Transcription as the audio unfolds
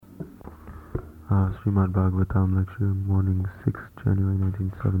Srimad Bhagavatam lecture, morning 6 January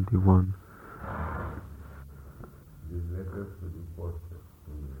 1971. These letters to be posted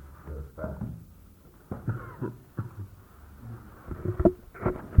to your staff.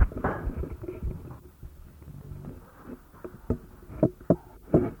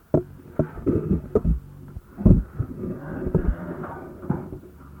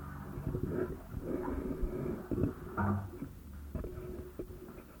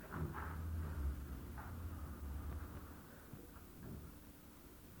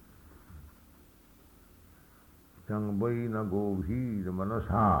 Changvai na govhir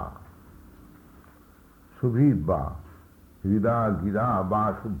manasa subhidva hida gira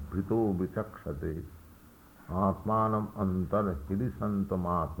vasubhrito vichakshate atmanam antar hirisantam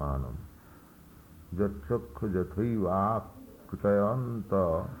atmanam jatchakha jathaiva kutayanta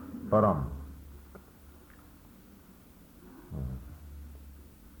param.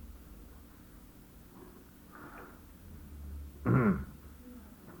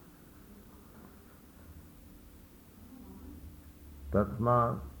 Tasma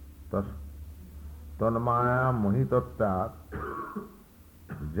tanmaya mohitatat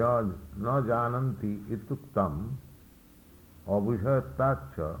jaj na jananti ituktam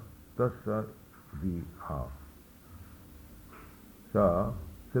abhishatacha tasya diha. So,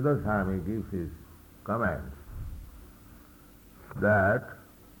 Siddha Swami gives his comments that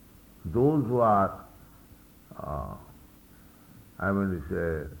those who are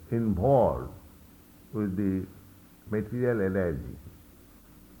involved with the material energy.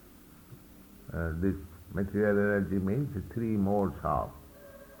 This material energy means the three modes of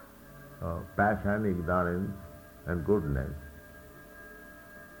passion, ignorance and goodness.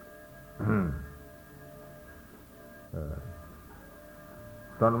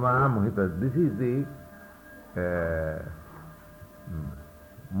 Tanmaya mohita, this is the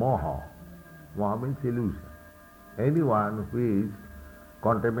moha. Moha means illusion. Anyone who is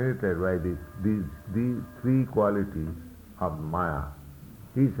contaminated by these three qualities of Maya,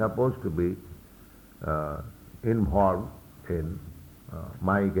 he is supposed to be involved in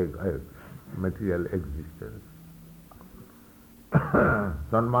material existence.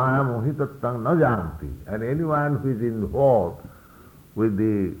 Tanmaya mohitattang na janti. And anyone who is involved with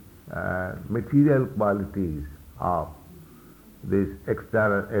the material qualities of this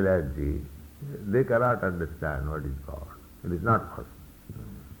external energy, they cannot understand what is God. It is not possible.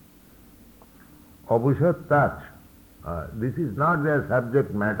 Abhushat touch, this is not their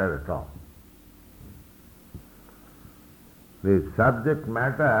subject matter at all. The subject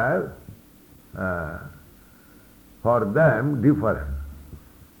matter for them different.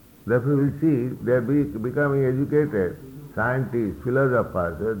 Therefore we see they are becoming educated, scientists,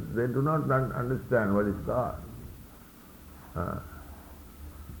 philosophers, they do not understand what is God.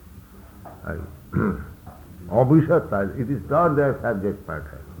 Abhishata, it is not their subject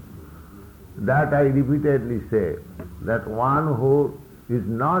matter. That I repeatedly say, that one who is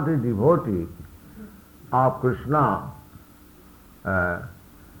not a devotee of Krishna,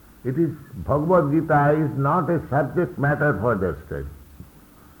 it is Bhagavad Gita is not a subject matter for their study.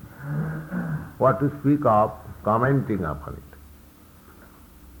 What to speak of commenting upon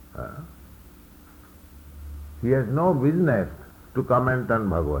it. He has no business to comment on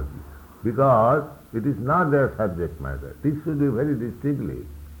Bhagavad Gita because it is not their subject matter. This should be very distinctly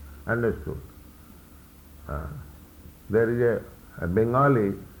understood. There is a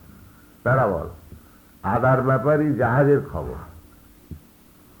Bengali parable, Adar Bapari Jahajer Khabor.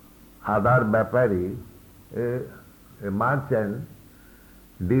 Adar Bapari, a merchant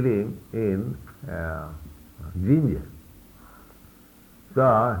dealing in ginger.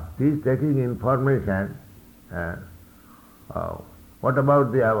 So he is taking information. What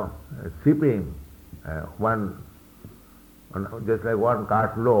about the shipping? Just like one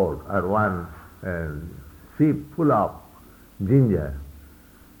cartload or one ship full of ginger.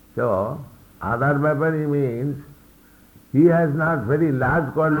 So, Adar Bapari means he has not very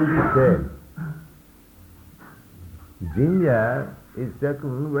large quantity sale. Ginger is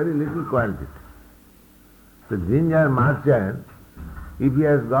taken very little quantity. The ginger merchant, if he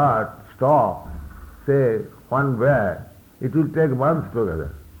has got stock, say one bag, it will take months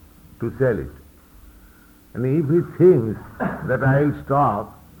together to sell it. And if he thinks that I will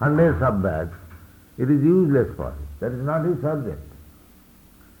stock hundreds of bags, it is useless for him. That is not his subject.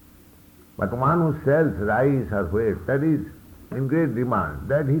 But one who sells rice or wheat, that is in great demand,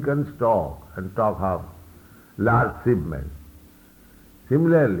 that he can stock and talk of large shipments.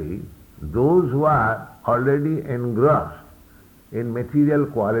 Similarly, those who are already engrossed in material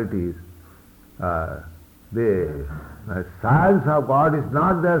qualities, The science of God is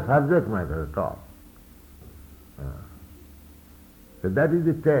not their subject matter at all. So that is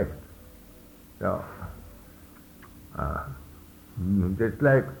the text. So, just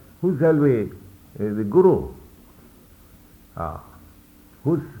like who shall be the Guru?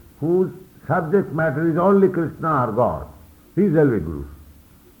 Whose subject matter is only Krishna or God? He shall be Guru.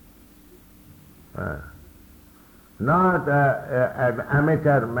 Not an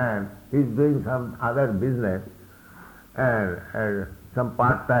amateur man, he is doing some other business and some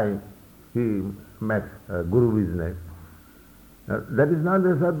part-time he makes Guru business. That is not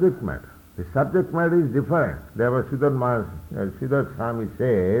the subject matter. The subject matter is different. There Siddhartha Swami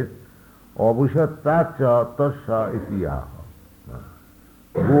says, Abhushattacha tasya isiyaha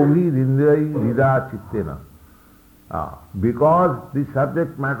Govi rindrai rida chittena. Because the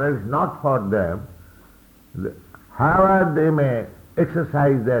subject matter is not for them, however they may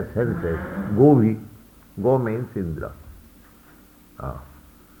exercise their senses, go means Indra.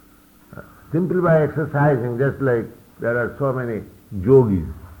 Simply by exercising, just like there are so many yogis,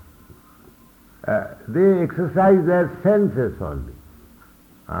 they exercise their senses only.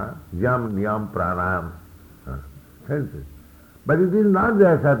 Yam, niyam, pranayam, senses. But it is not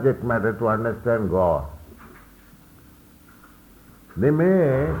their subject matter to understand God. They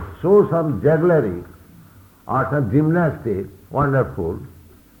may show some jugglery or some gymnastics, wonderful,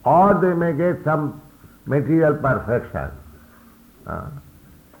 or they may get some material perfection.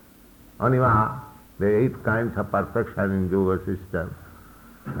 Anima, the 8 kinds of perfection in yoga system.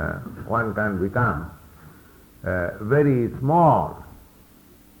 One can become very small.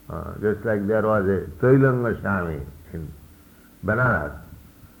 Just like there was a Trailanga Swami in Banaras.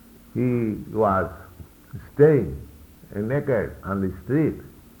 He was staying naked on the street.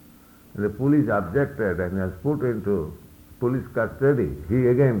 And the police objected and he was put into police custody. He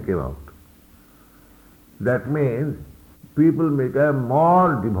again came out. That means people become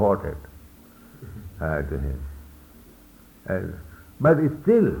more devoted to him. But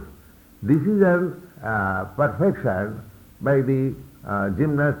still, this is a perfection by the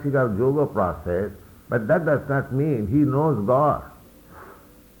gymnastic of yoga process, but that does not mean he knows God.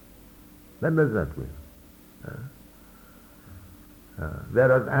 That does not mean. There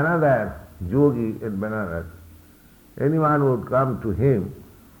was another yogi in Benares. Anyone would come to him,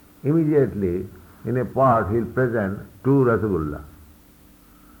 immediately in a pot he'll present 2 rasagulla.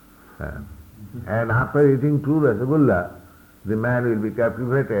 And after eating 2 rasagulla, the man will be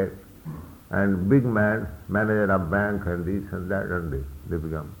captivated, and big man, manager of bank and this and that, and they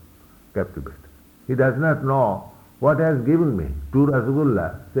become captivated. He does not know what has given me 2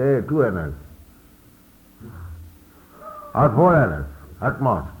 rasagulla, say 2 annas, or 4 annas, at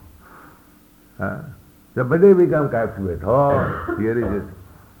most. The body become captivated. Oh, here is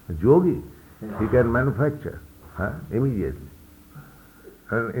a yogi. He can manufacture immediately.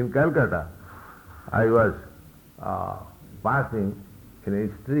 And in Calcutta, I was passing in a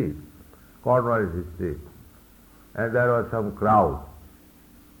street, Cornwallis Street, and there was some crowd.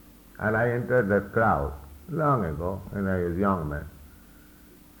 And I entered that crowd long ago when I was a young man.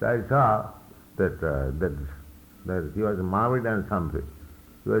 So I saw that he was a Mohammedan something.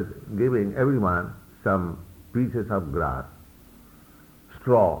 He was giving everyone some pieces of grass,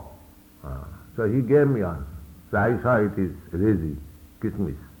 straw. So he gave me one. So I saw it is rezi,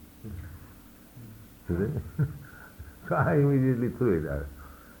 kismis. So I immediately threw it out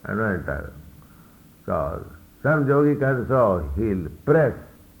and went out. So some yogi can so he'll press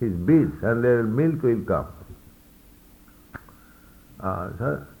his beads and the milk will come.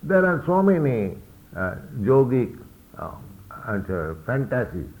 So there are so many yogic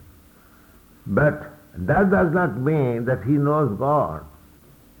fantasies. But that does not mean that he knows God.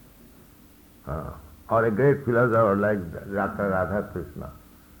 Or a great philosopher like Dr. Radha Krishna.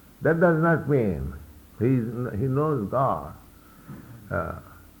 That does not mean he knows God.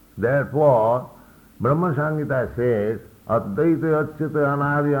 Therefore, Brahma Samhita says, Advaita Achyuta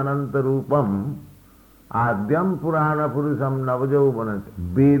Anadi Ananta Rupam Adyam Purana Purusam Navajauvanat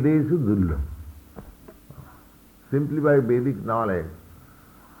Vedesu Dulla. Simply by Vedic knowledge,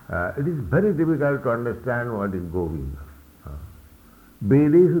 it is very difficult to understand what is Govinda.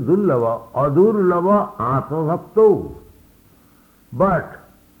 Vedesu Dullava Adurlava Atmabhakto. But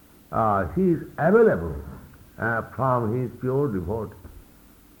he is available from his pure devotee.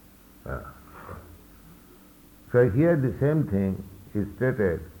 So here the same thing is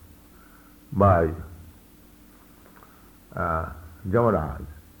stated by Jamaraj.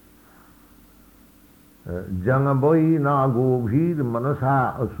 Jangaboi na govir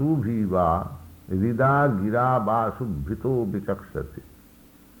manasa asubhi va rida gira va subhito vichakshati.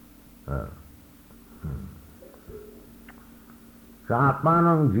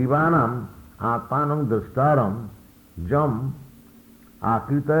 Satmanam jivanam atmanam dastaram jam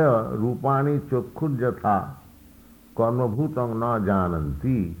akritaya rupani chokkhujyatha karmabhutang na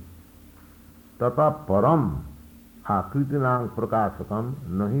jananti tata param akritinang prakasakam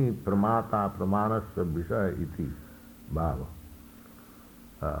nahi pramata pramanasya vishaya iti bhava.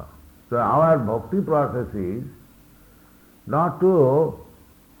 So our bhakti process is not to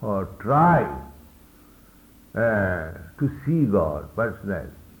try to see God personally.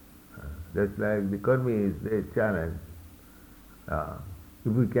 Just like the Karmis, they challenge,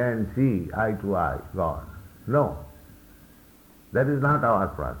 if we can see eye to eye God. No, that is not our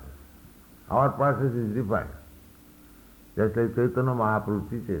process. Our process is different. Just like Chaitanya Mahaprabhu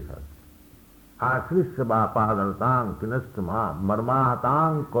teaches us. Asrisya bapadartang pinastama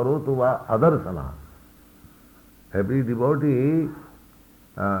marmahatang karotu va adarsana. Every devotee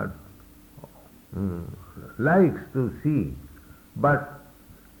likes to see, but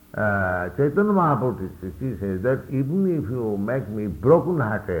Chaitanya Mahaprabhu he says that even if you make me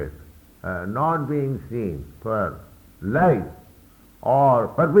broken-hearted, not being seen for life or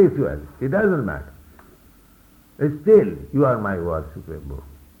perpetually, it doesn't matter. Still, you are my worshipable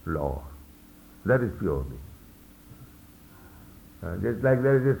Lord. That is purely. Just like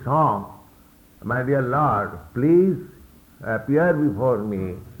there is a song, my dear Lord, please appear before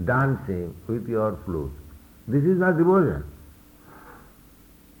me dancing with your flute. This is not devotion.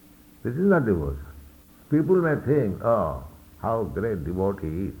 This is not devotion. People may think, oh, how great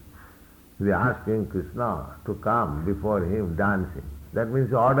devotee is. They are asking Krishna to come before him dancing. That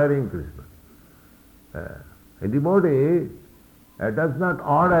means ordering Krishna. A devotee does not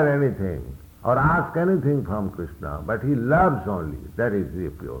order anything or ask anything from Krishna, but he loves only. That is the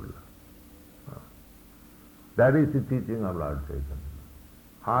pure love. That is the teaching of Lord Chaitanya.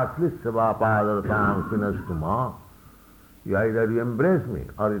 Aslisya vapadartam pinastuma. Either you embrace me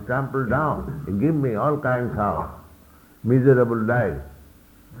or you trample down. You give me all kinds of miserable life.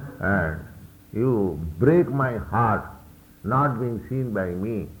 And you break my heart not being seen by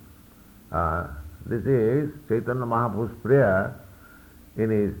me. This is Chaitanya Mahaprabhu's prayer in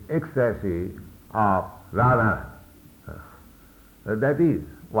his ecstasy of Radha. That is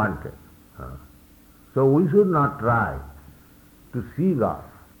wanted. So we should not try to see God.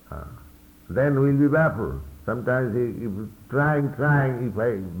 Then we will be baffled. Sometimes if trying, if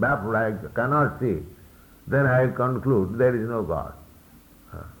I baffled, I cannot see, then I will conclude there is no God.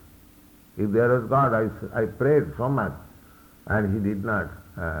 If there was God, I prayed so much and he did not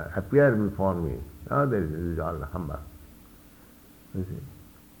appear before me. Oh, this is all humbug. You see?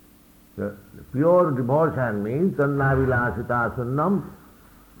 The pure devotion means annavilasita sunnam,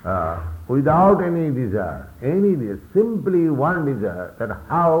 without any desire, simply one desire, that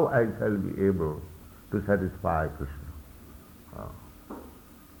how I shall be able to satisfy Krishna.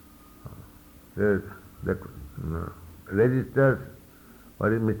 That registers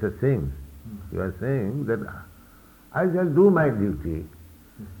what is Mr. Singh. You are saying that I shall do my duty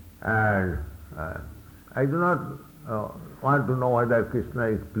and I do not want to know whether Krishna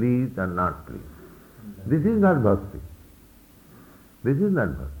is pleased or not pleased. This is not bhakti. This is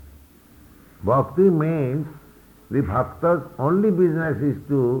not bhakti. Bhakti means the bhakta's only business is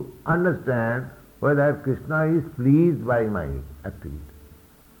to understand whether Krishna is pleased by my activity.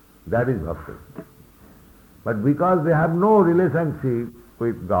 That is bhakti. But because they have no relationship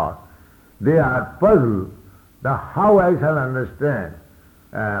with God, they are puzzled that how I shall understand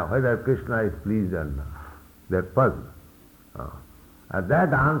whether Krishna is pleased or not. They are puzzled. And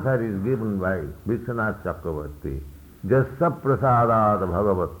that answer is given by Vishwanath Chakravarti. Jassa prasadat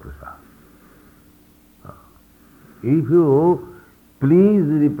bhagavat prasad. If you please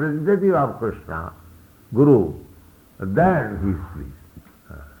the representative of Krishna, Guru, then he is pleased.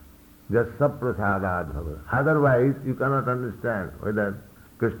 Jassa prasadat bhagavat. Otherwise you cannot understand whether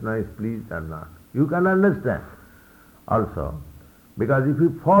Krishna is pleased or not. You can understand also, because if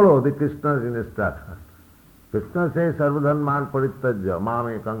you follow the Krishna's instructions, Krishna says, Sarvadharman parittajya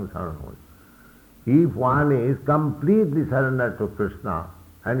mamekam saranam. If one is completely surrendered to Krishna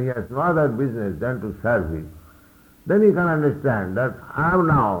and he has no other business than to serve him, then he can understand that I am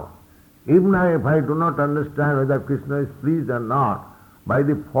now, even if I do not understand whether Krishna is pleased or not, by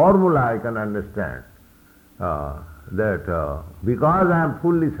the formula I can understand that because I am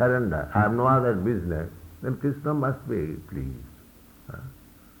fully surrendered, I have no other business, then Krishna must be pleased.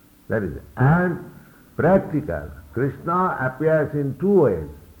 That is it. And practical, Krishna appears in two ways.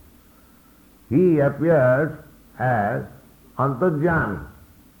 He appears as Antarjami,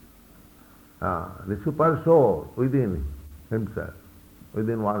 the super soul within himself,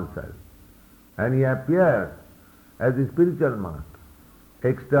 within oneself. And he appears as the spiritual master.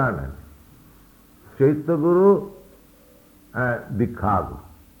 externally. Chaitya Guru and Dikha Guru.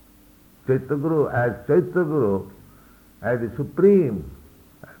 Chaitya Guru, as the supreme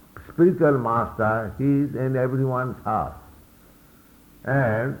spiritual master, he is in everyone's heart.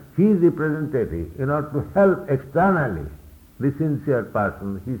 And he is representative. In order to help externally the sincere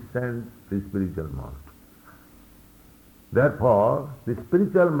person, he sends the spiritual master. Therefore, the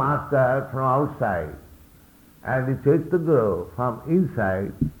spiritual master from outside and the Chaitya Guru from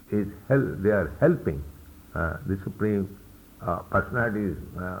inside they are helping. The Supreme Personality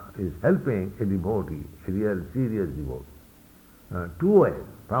is helping a devotee, a real serious devotee. Two ways,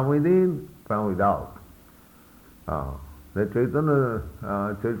 from within, from without. The Chaitanya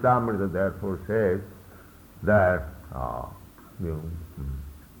Charitamrita therefore says that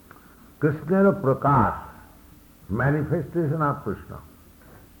Krishna Prakash, manifestation of Krishna,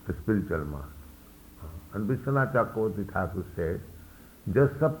 the spiritual master. And Vishwanath Chakravarti Thakur said,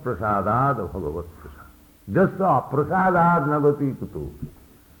 Jasa prasadad bhagavat prasad. Jasa prasadad nagati kutu.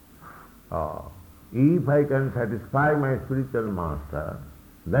 If I can satisfy my spiritual master,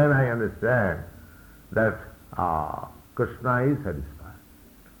 then I understand that Krishna is satisfied.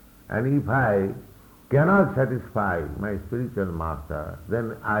 And if I cannot satisfy my spiritual master,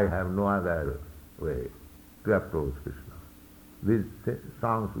 then I have no other way to approach Krishna. These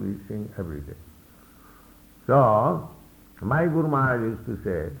songs we sing every day. So, my Guru Maharaj used to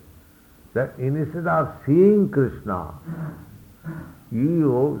say that instead of seeing Krishna,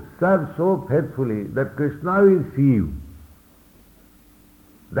 you serve so faithfully that Krishna will see you.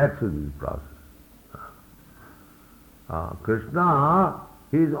 That should be the process. Krishna,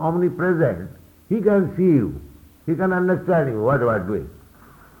 he is omnipresent. He can see you. He can understand you, what you are doing.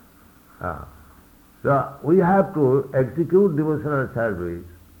 So we have to execute devotional service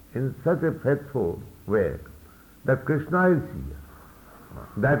in such a faithful way that Krishna will see us.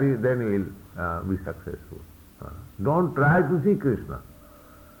 Then we will be successful. Don't try to see Krishna.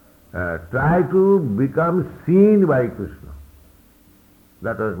 Try to become seen by Krishna.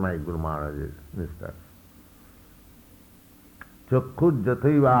 That was my Guru Maharaj's instruction. Chakkhud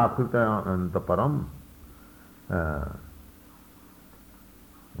jathaiva akrita anantaparam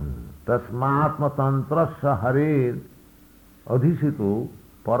tasmatma tantrasya harer adhisitu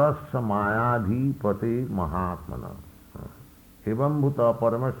parasya mayadhipate mahatmana evam bhuta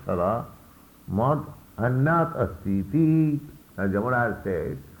parameshvara mad anyat astiti. Jamaraj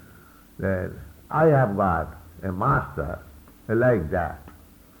says that I have got a master like that.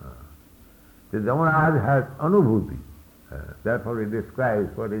 The Jamaraj has anubhuti. Therefore he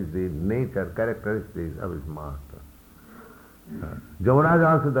describes what is the nature, characteristics of his master. Jamaraj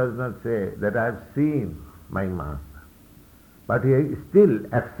also does not say that I have seen my master. But he still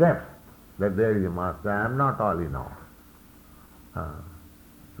accepts that there is a master. I am not all in all.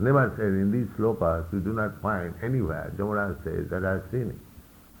 Never said in these slokas you do not find anywhere Jamaraj says that I have seen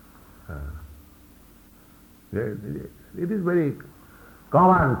it. It is very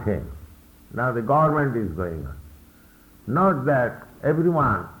common thing. Now the government is going on. Not that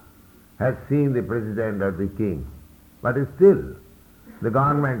everyone has seen the president or the king, but still the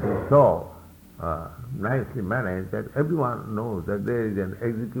government is so nicely managed that everyone knows that there is an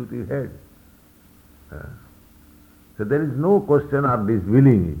executive head. So there is no question of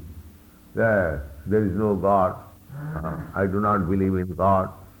disbelieving that there is no God. I do not believe in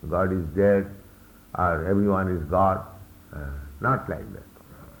God. God is dead, or everyone is God. Not like that.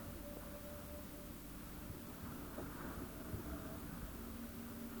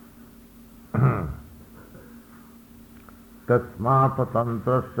 Tasmat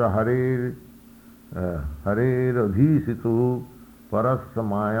tantrasya harer adhisitu parasya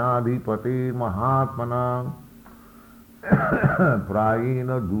mayadhipate mahatmana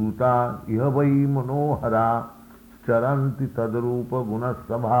prayena duta iha vai manohara charanti tadrupa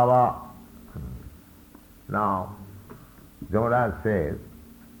gunasabhava. Now, Jamaraj says,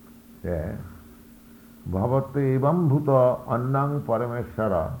 bhavate evam bhuta annang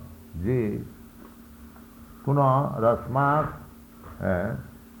parameshvara je puna rasmat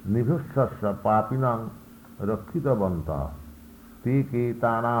nibhussasya papinang rakhita banta te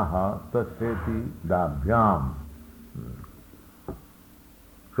ketanaha tasyeti dabhyam.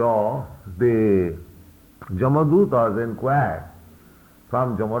 So the Jamadutas inquired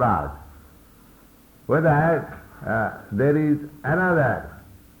from Jamaraj whether there is another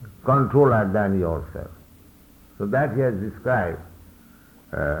controller than yourself. So that he has described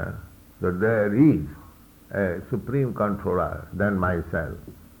that there is a supreme controller than myself.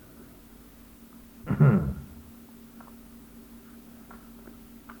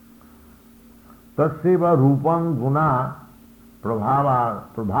 Tasyeva rupam guna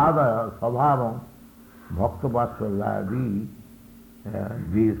prabhada svabhavam bhakta vatsavadi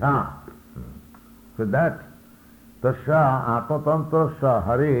jisa. So that tasya atmatantrasya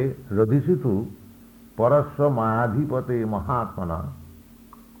hare radhisitu parasya mayadhipate mahatmana.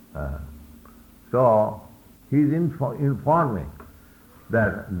 So he is informing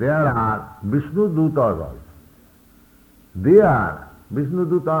that there are Vishnu Dutas also. They are, Vishnu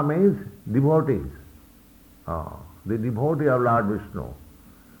Duta means devotees. The devotee of Lord Vishnu.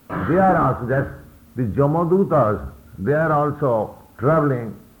 They are also just the Jamadutas, they are also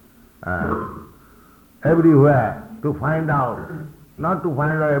traveling everywhere to find out, not to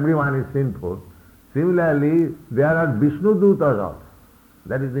find out everyone is sinful. Similarly, there are Vishnu Dutas also.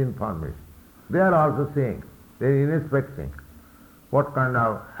 That is the information. They are also seeing, they are inspecting what kind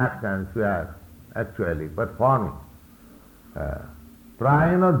of actions we are actually performing.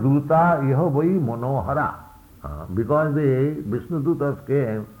 Prayana Duta iha vai manohara. Because the Vishnu Dutas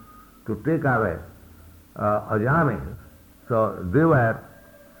came to take away Ajami, so they were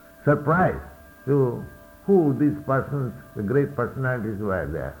surprised to who these persons, the great personalities were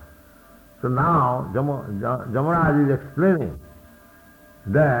there. So now Jamaraj is explaining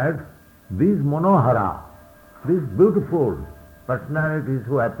that these Manohara, these beautiful personalities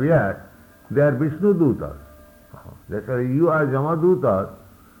who appeared, they are Vishnu Dutas. That's why you are Jamadutas.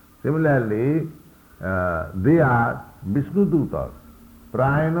 Similarly, they are Vishnu Dutas.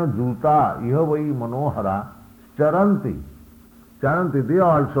 Prayana Duta iha vai manohara charanti. Charanti, they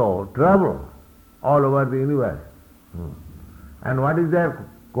also travel all over the universe. And what is their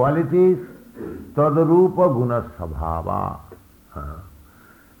qualities? Tadarupa guna sabhava.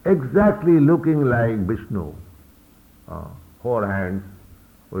 Exactly looking like Vishnu. Four hands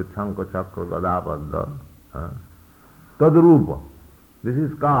with Shankha Chakra Gadapadda. Tadarupa. This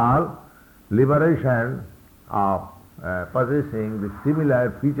is called liberation of possessing the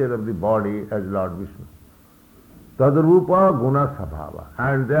similar feature of the body as Lord Vishnu. Tadrupa guna sabhava.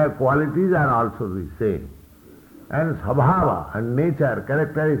 And their qualities are also the same. And sabhava and nature,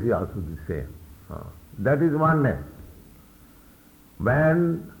 character is also the same. That is oneness.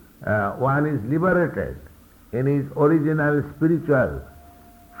 When one is liberated in his original spiritual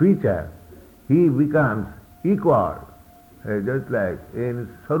feature, he becomes equal, just like in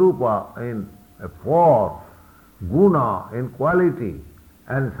sarupa, in form, guna, in quality,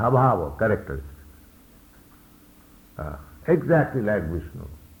 and sabhava, characteristics. Exactly like Vishnu.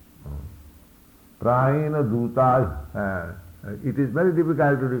 Prayena Duta, it is very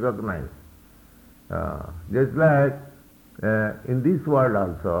difficult to recognize. Just like in this world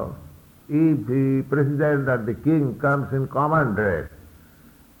also, if the president or the king comes in common dress,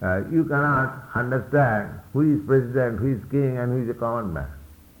 you cannot understand who is president, who is king, and who is a common man.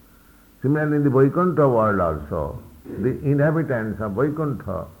 Similarly, in the Vaikuntha world also, the inhabitants of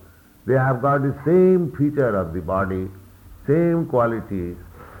Vaikuntha, they have got the same feature of the body, same qualities,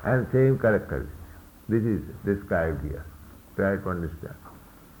 and same characteristics. This is described here. Try to understand.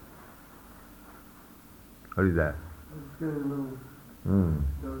 What is that?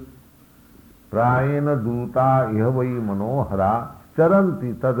 Prayena Duta iha vai manohara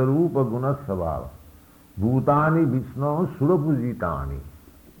charanti tadarupa guna sabhava bhutani Vishnu surapujitani.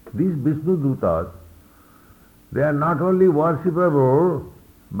 These Vishnu Dutas, they are not only worshipable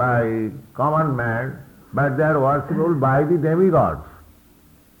by common man, but they are worshipable by the demigods.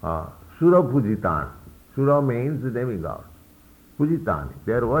 Surapujitan. Sura means the demigods. Pujitani,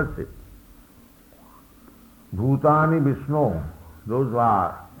 they are worshipped. Bhutani Vishnu, those who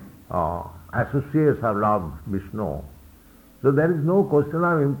are associates of Lord Vishnu. So there is no question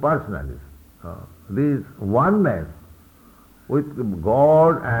of impersonalism. This oneness with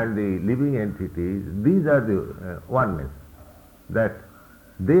God and the living entities, these are the oneness, that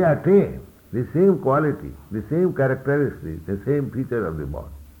they attain the same quality, the same characteristics, the same feature of the body.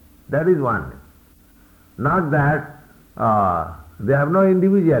 That is oneness. Not that they have no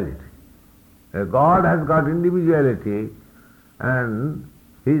individuality. God has got individuality, and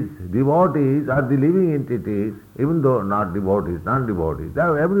his devotees are the living entities, even though not devotees, non-devotees.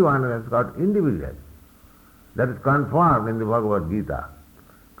 Everyone has got individuality. That is confirmed in the Bhagavad Gita.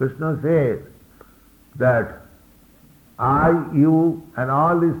 Krishna says that I, you, and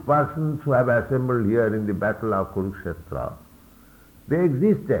all these persons who have assembled here in the battle of Kurukshetra, they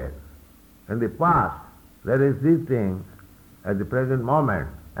existed in the past, they are existing at the present moment,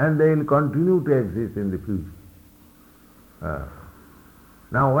 and they will continue to exist in the future.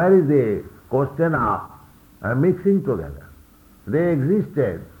 Now where is the question of mixing together? They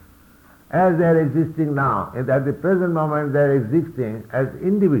existed as they are existing now. At the present moment they are existing as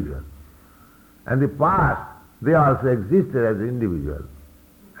individuals. And the past they also existed as individuals.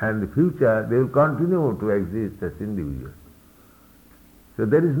 And in the future, they will continue to exist as individuals. So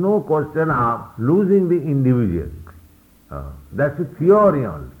there is no question of losing the individual. That's a theory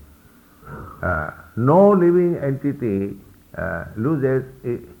only. No living entity loses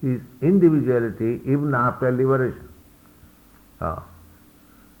his individuality even after liberation.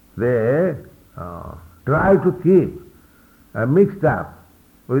 They try to keep mixed up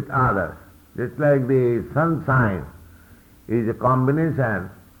with others. Just like the sunshine is a combination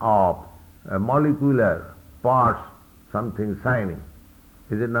of molecular parts, something shining.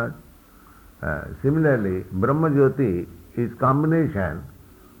 Is it not? Similarly, Brahma Jyoti is combination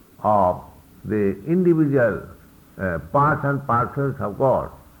of the individual parts and parcels of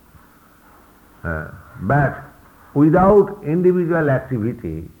God. But without individual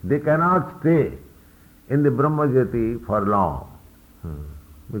activity, they cannot stay in the Brahma Jyoti for long.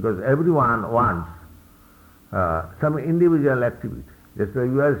 Because everyone wants some individual activity. Just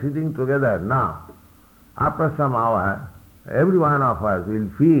like we are sitting together now, after some hour, every one of us will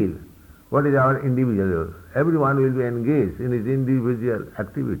feel what is our individual. Everyone will be engaged in his individual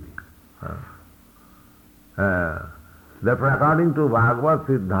activity. Therefore, according to Bhagavad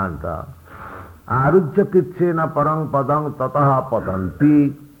Siddhanta, arujya kitchena parang padang tataha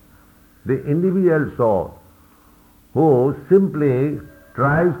patanti, the individual soul who simply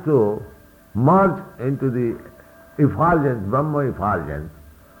tries to merge into the effulgence, Brahma effulgence,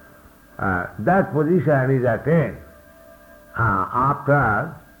 that position is attained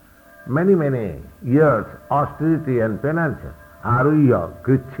after many, many years austerity and penance. Aruya,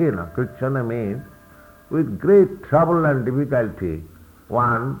 Krishna. Krishna means with great trouble and difficulty,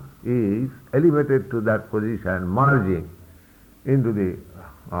 one is elevated to that position, merging into the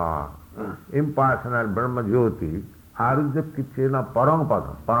impersonal Brahma Jyoti. Arujya Krishna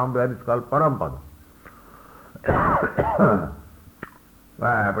Parampadam. Param is called Parampadam.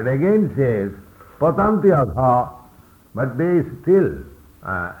 But again says, Patanti Adha, but they still,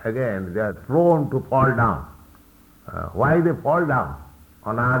 again, they are prone to fall down. Why they fall down?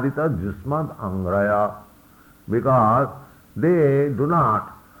 Anadita Jusmad Angraya, because they do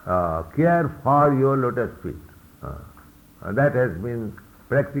not care for your lotus feet. That has been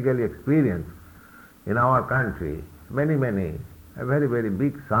practically experienced in our country. Many, very, very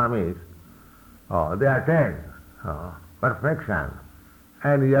big Swamis, they attain perfection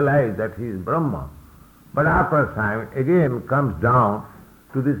and realize that he is Brahma. But after a time, again comes down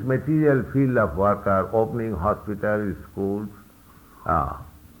to this material field of worker, opening hospitals, schools.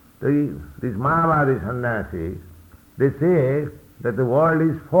 These Mahavadi sannyasis, they say that the world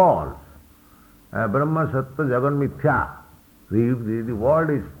is false. Brahma Sattva Jagan Mithya. The world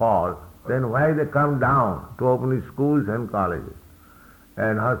is false. Then why they come down to open schools and colleges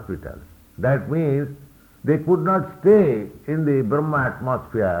and hospitals? That means they could not stay in the Brahma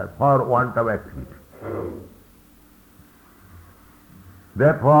atmosphere for want of activity.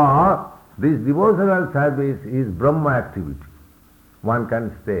 Therefore, this devotional service is Brahma activity. One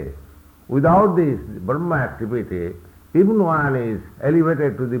can stay. Without this Brahma activity, even one is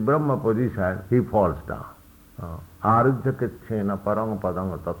elevated to the Brahma position, he falls down. Arujya kitchena parang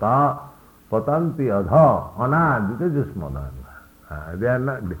padang tata patanti adha anadita jusmadanga.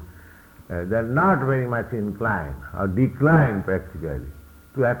 They are not very much inclined or declined practically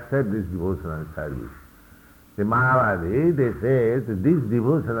to accept this devotional service. The Mahavadi, they say that this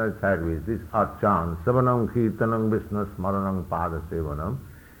devotional service, this archan, savanam kirtanam vishnu smaranam pada sevanam,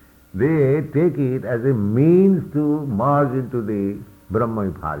 they take it as a means to merge into the Brahma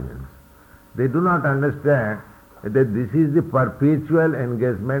effulgence. They do not understand that this is the perpetual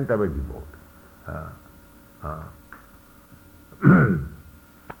engagement of a devotee.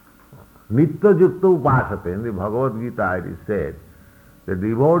 Nitya Yukta Upasate, in the Bhagavad Gita it is said, the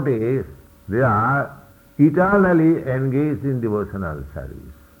devotees, they are eternally engaged in devotional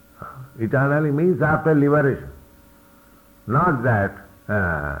service. Eternally means after liberation. Not that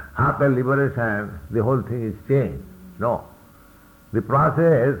after liberation the whole thing is changed. No. The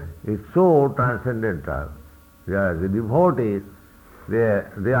process is so transcendental. The devotees,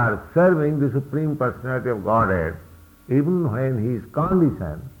 they are serving the Supreme Personality of Godhead even when he is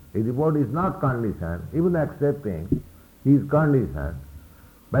conditioned. A devotee is not conditioned, even accepting he is conditioned,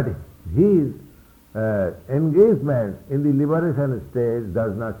 but his engagement in the liberation stage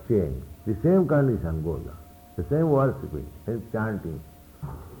does not change. The same condition goes on. The same worshipping, same chanting.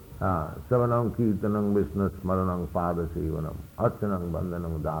 Savanam kirtanam vishnu smaranam pada sevanam archanam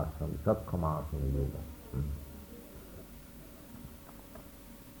bandhanam dasam sakkhamasam vedam.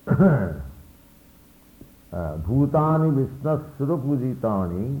 Bhutani vishnu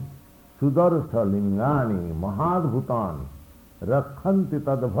surapujitani Sudarsha lingani mahadbhutani rakhanti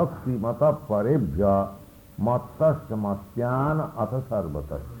tad bhakti mata parebhya mattasya matyan atha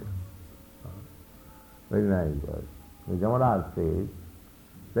sarvatasya. Very nice word. The Jamaraj says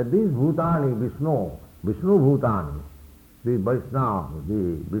that these Bhutani, Vishnu Bhutani, the Vaishnavas, the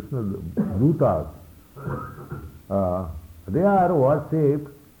Vishnu Bhutas, they are worshipped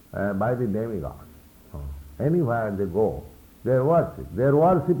by the demigods. Anywhere they go, they are worshipped. They are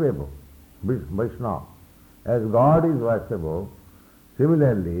worshipable. Vaishnava. As God is worshipable,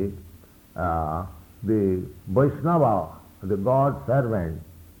 similarly, the Vaishnava, the God servant,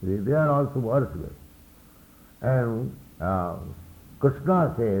 they are also worshipable. And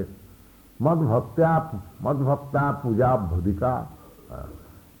Krishna says, Madbhakta puja bhadika.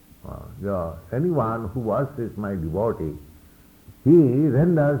 Anyone who worships my devotee, he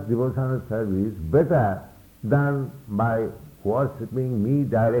renders devotional service better than by worshipping me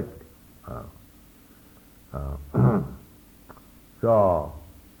directly. So,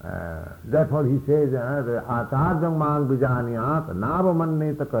 therefore he says, Acharjam mang vijaniyat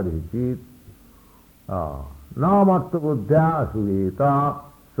navamanneta karichit namatta buddhya asuveta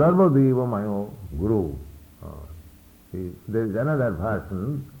sarvadeva mayo guru. There is another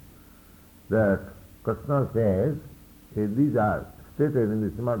version that Krishna says, these are stated in the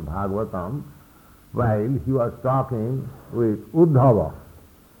Srimad Bhagavatam while he was talking with Uddhava,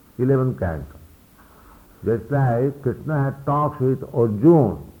 11th canto. Just like Krishna had talked with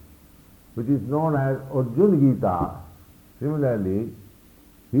Arjuna, which is known as Arjuna Gita, similarly,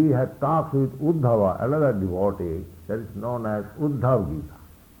 he had talked with Uddhava, another devotee, that is known as Uddhav Gita.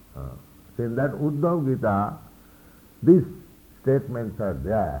 So in that Uddhav Gita, these statements are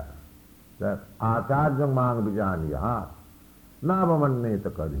there, that Acharjam mang vijaniya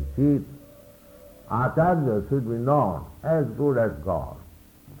navamanneta karichit. Acharya should be known as good as God.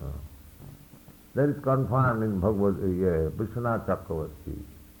 That is confirmed in Vishwanath Chakravarti.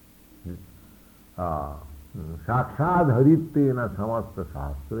 Sakshad harittena samasta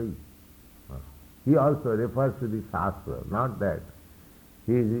shastri. He also refers to the Shastra, not that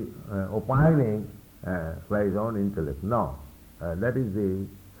he is opining by his own intellect. No, that is the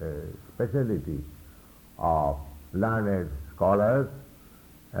speciality of learned scholars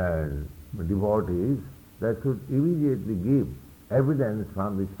and devotees that should immediately give evidence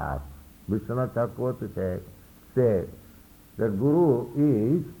from the Shastra. Vishwanath Chakravarti said that Guru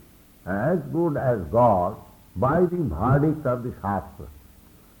is as good as God by the verdict of the Shastra.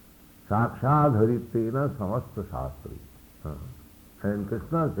 Sakshad harittena samasta shastri. And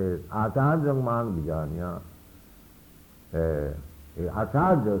Krishna says, Acharjam mang vijaniya.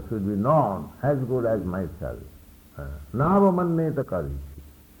 Acharya should be known as good as myself. Navamanneta karichi.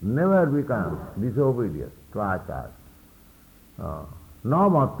 Never become disobedient to Acharya.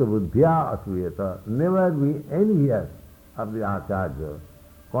 Namatta buddhya asuyeta. Never be envious of the Acharya.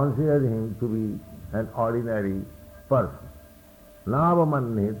 Consider him to be an ordinary person.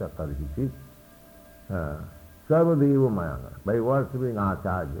 Navamanneta karichi. Sarvadeva mayanga. By worshipping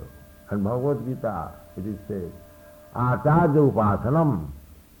Acharya. And Bhagavad Gita, it is said, Acharya upasanam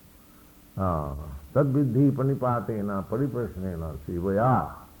tad vidhi panipatena pariprasnena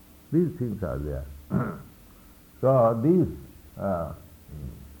sivaya. These things are there. So these,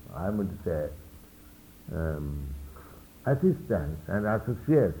 I would say, assistants and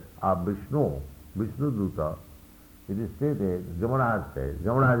associates of Vishnu Duta, it is stated, Jamaraj says,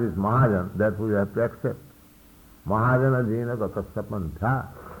 Jamaraj is Mahajan, therefore you have to accept. Mahajana jena gatasya pantha.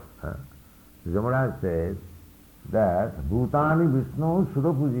 Jamaraj says that Bhutani Vishnu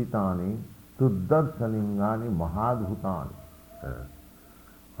Sudapujitani Tuddarsaningani Mahadbhutani.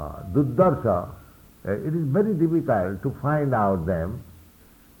 Duddarsha, it is very difficult to find out them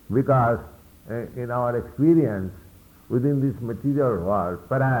because in our experience within this material world,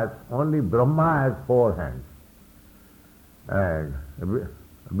 perhaps only Brahma has 4 hands and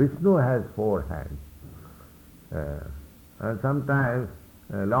Vishnu has 4 hands. And sometimes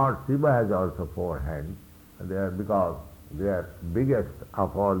Lord Shiva has also 4 hands. They are because they are biggest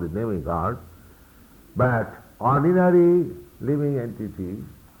of all the demigods. But ordinary living entities,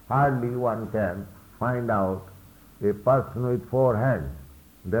 hardly one can find out a person with 4 hands.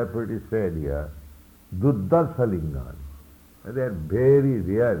 Therefore it is said here, Duddarsalingani. They are very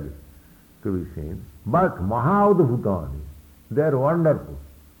rarely to be seen. But Mahadbhutani, they are wonderful.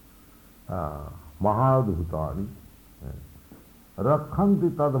 Mahadbhutani.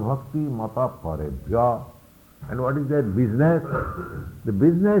 Rakhanti tad bhakti mata parebhya. And what is their business? The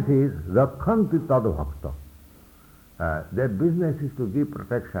business is Rakhanti tad bhakta. Their business is to give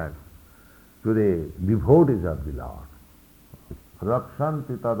protection to the devotees of the Lord.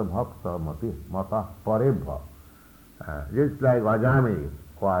 rakshanti tad bhakta mata parebha. Just like Ajami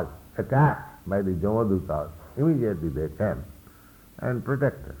was attacked by the Jamadutas, immediately they came and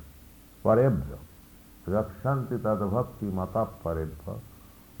protected. Parebha. Rakshanti tad bhakti mata parebha.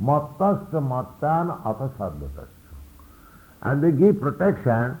 Mattasya mattan atasarvatasya. And they give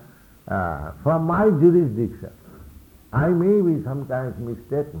protection from my jurisdiction. I may be sometimes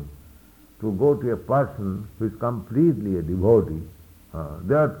mistaken to go to a person who is completely a devotee.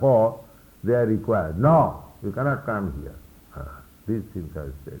 Therefore, they are required. No, you cannot come here. These things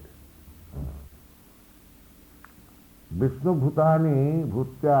are said. Vishnu bhutani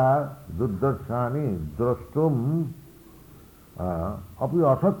bhutya durdarshani drashtum api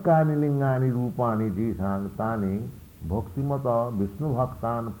asatkani lingani rupani jisangtani bhaktimata Vishnu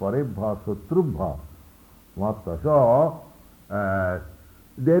bhaktan parebha sutrubha matta. So,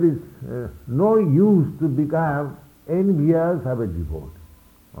 there is no use to become envious of a devotee.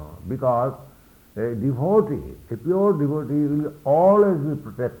 Because a devotee, a pure devotee will always be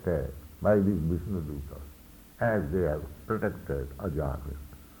protected by these Vishnu Dutas, as they have protected Ajami.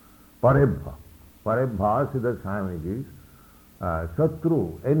 Parebha. Parebha, Siddha Swami is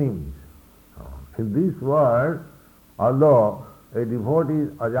Satru, enemies. In this world, although a devotee is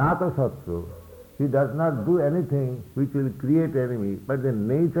Ajata Satru, he does not do anything which will create enemy, but the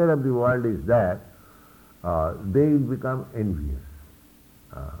nature of the world is that they will become envious.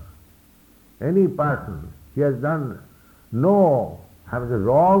 Any person, he has done no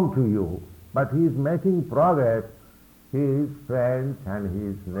wrong to you, but he is making progress, his friends and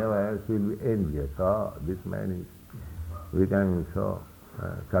his neighbors will be envious. Oh, this man is becoming so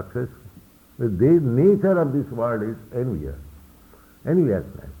successful. The nature of this world is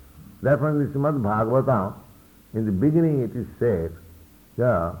enviousness. Therefore, in the Srimad Bhagavatam, in the beginning it is said,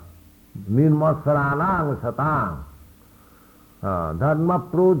 Nirmasaranang satang dharma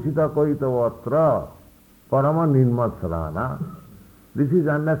projita koitavatra parama nirmasarana. This is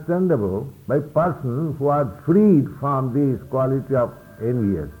understandable by persons who are freed from this quality of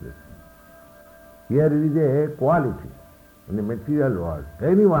enviousness. Here it is a quality in the material world.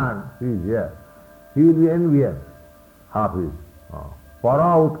 Anyone who is here, he will be envious of his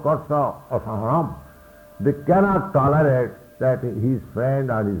para utkarsa asahanam. They cannot tolerate that his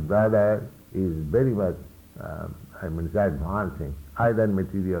friend or his brother is very much advancing, either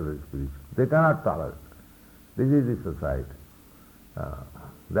material or spiritual. They cannot tolerate. This is the society.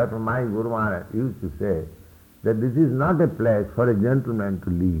 Therefore my Guru Maharaj used to say that this is not a place for a gentleman to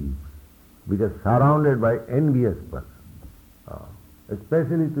live, because surrounded by envious persons,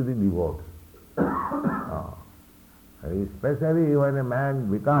 especially to the devotees. Especially when a man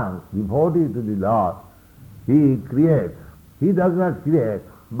becomes devotee to the Lord, he does not create,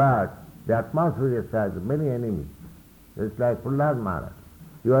 but the atmosphere has many enemies. It's like Prahlad Maharaj.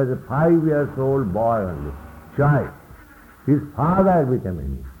 He was a 5-year-old boy only, child. His father became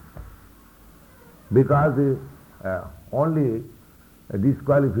enemy. Because the only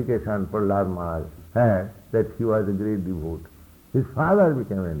disqualification Prahlad Maharaj had, that he was a great devotee. His father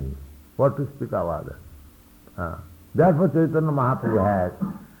became enemy. What to speak of others? Therefore Chaitanya Mahaprabhu has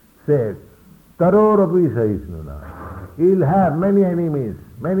said, Tarorapi Sahisnuna. He'll have many enemies,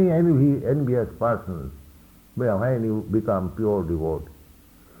 many envious persons when you become pure devotee.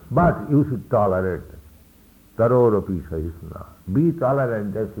 But you should tolerate them. Tarorapi Sahisnuna. Be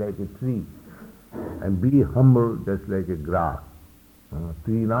tolerant just like a tree, and be humble just like a grass.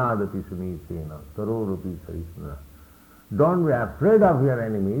 Trinadapi Sunicena. Tarorapi Sahisnuna. Don't be afraid of your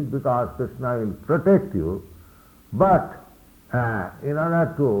enemies, because Krishna will protect you. But in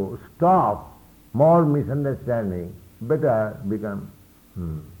order to stop more misunderstanding, better become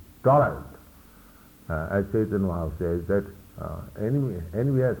tolerant. As Chaitanya Mahaprabhu says that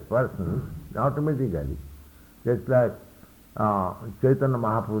envious persons automatically, just like Chaitanya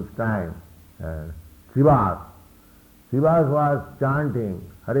Mahaprabhu's time, Srivas was chanting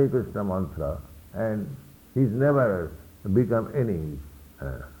Hare Krishna mantra, and his neighbors become enemies.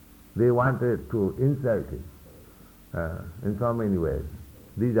 They wanted to insult him in so many ways.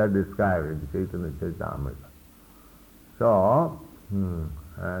 These are described in the Chaitanya Charitamrita. So,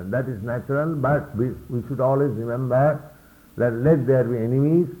 that is natural, but we should always remember that let there be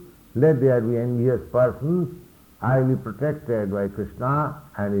enemies, let there be envious persons. I will be protected by Krishna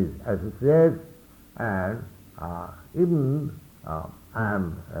and his associates, and even I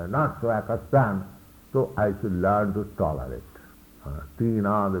am not so accustomed, so I should learn to tolerate.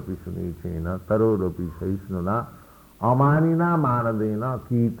 Trinadapi sunicena tarodapi sahisnuna amanina manadena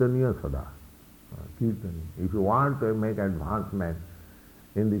kirtaniya sada. Kirtani. If you want to make advancement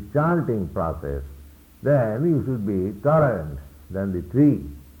in the chanting process, then you should be tolerant than the tree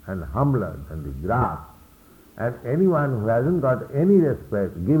and humbler than the grass. And anyone who hasn't got any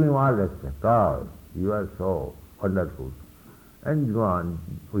respect, give him all respect. Oh, you are so wonderful. And go on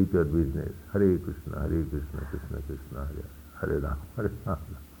with your business. Hare Krishna, Krishna Krishna, Hare Hare Ram, Hare Ram.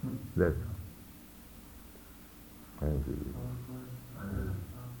 That's all. Thank you.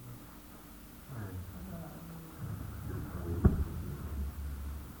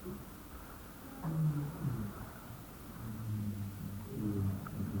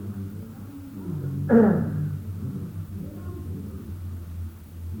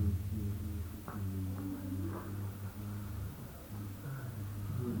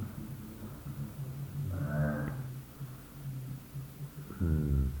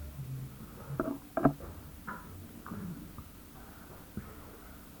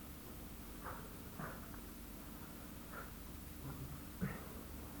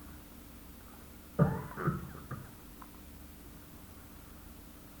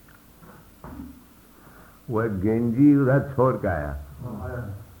 वह गेंजी उधर छोड़ के आया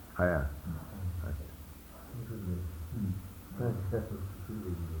आया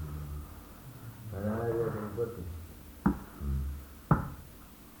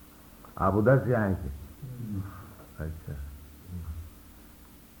आप उधर से आए थे? अच्छा.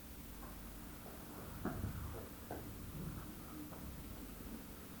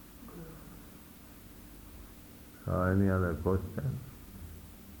 So any other question?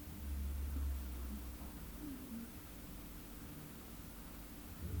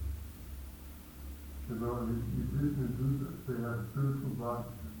 These listeners do that. They have spiritual bodies,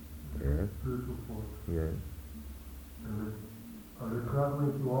 Yes. spiritual form. Yes. And are they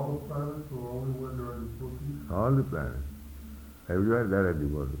traveling to all the planets or only where there are devotees? All the planets. Everywhere there are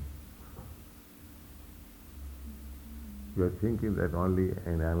devotees. You are thinking that only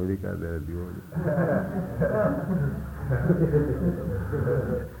in America there are devotees.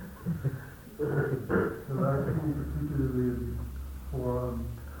 And I've seen particularly for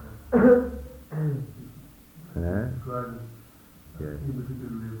dragons. Yes. Seen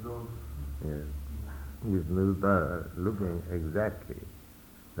particularly of those. Yes. Vishnu are looking exactly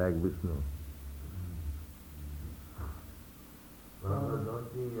like Vishnu. Don't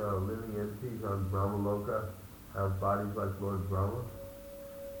the living entities on Brahmaloka have bodies like Lord Brahma?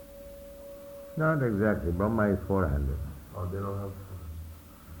 Not exactly. Brahma is four-handed. Oh, they don't have.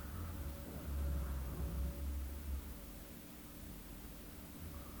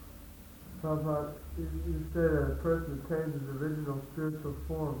 Prabhupada, you said that a person attains his original spiritual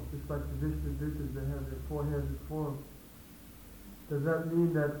form, just like the Vishnu Dutas, they have their four-handed form. Does that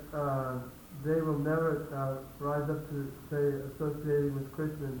mean that they will never rise up to, say, associating with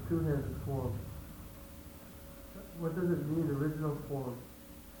Krishna in two-handed form? What does it mean, original form?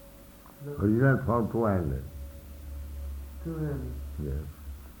 Original form two-handed. Two-handed. Yes.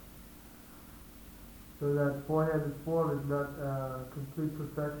 So that four-handed form is not complete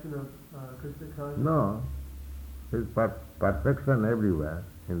perfection of Krishna consciousness? No. There is perfection everywhere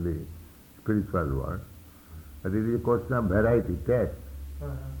in the spiritual world. But it is a question of variety, taste.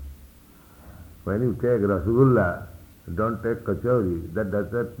 When you take Rasgulla, don't take Kachori. That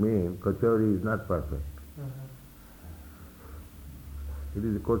does not mean Kachori is not perfect. It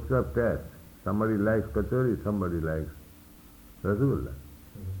is a question of taste. Somebody likes Kachori, somebody likes Rasgulla.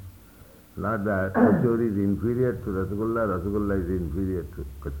 Not that Kachori is inferior to Rasgulla, Rasgulla is inferior to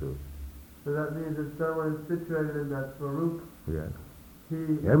Kachori. So that means if someone is situated in that Swarup, Yes.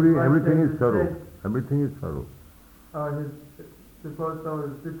 everything is Swarup. Everything is Swarup. Suppose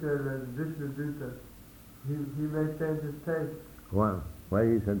someone is situated as Vishnu Duta, he may change his taste. Why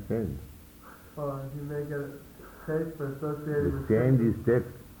he should change? Or he may get a taste for associating The with change Krishna. is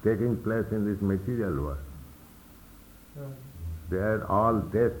taking place in this material world. There all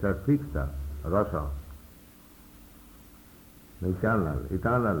tastes are fixed up, rasa, eternal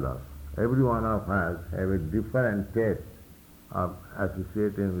rasa. Every one of us have a different taste of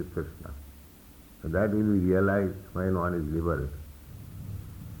associating with Krishna. So that will be realized when one is liberated.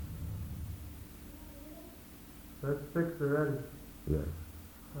 That's fixed already. Yes.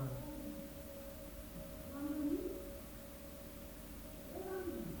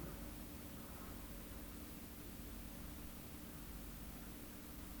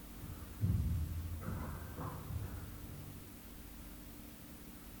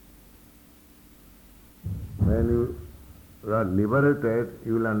 When you are liberated,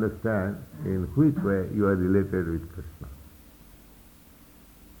 you will understand in which way you are related with Krishna.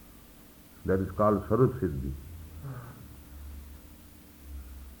 That is called Swarup Siddhi.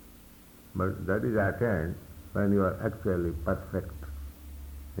 But that is attained when you are actually perfect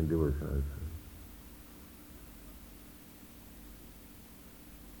in devotional service.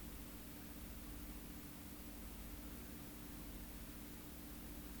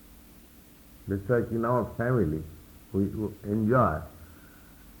 Just like in our family, we enjoy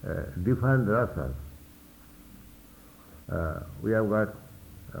different rasas. We have got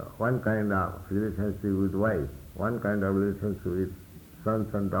one kind of relationship with wife, one kind of relationship with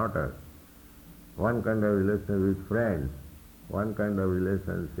sons and daughters, one kind of relationship with friends, one kind of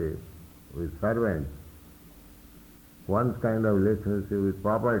relationship with servants, one kind of relationship with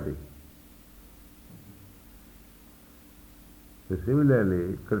property. So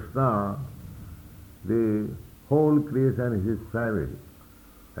similarly, Krishna, the whole creation is his family,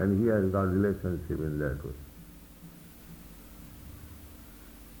 and he has got relationship in that way.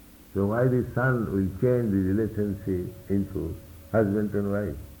 So why the son will change the relationship into husband and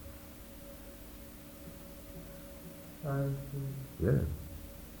wife? I see. Yes.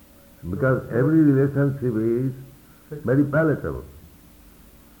 Because every relationship is very palatable.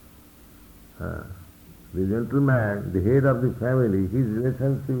 The gentleman, the head of the family, his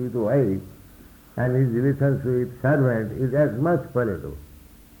relationship with wife and his relationship with servant is as much palatable.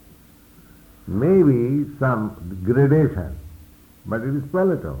 Maybe some gradation, but it is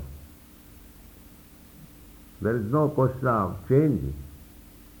palatable. There is no question of changing.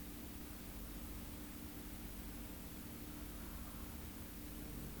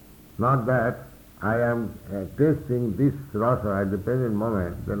 Not that I am tasting this rasa at the present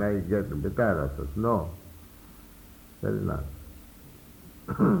moment, then I get better rasas. No, that is not.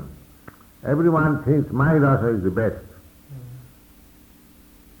 Everyone thinks my rasa is the best.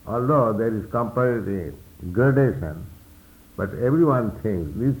 Although there is comparative gradation, but everyone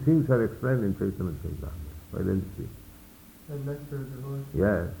thinks, these things are explained in Chaitanya Charitamrita. Why don't you see? And nectar is the Lord.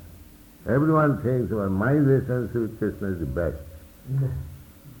 Yes. Everyone thinks my relationship with Krishna is the best.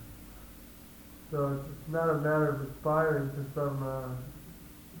 So it's not a matter of aspiring to some...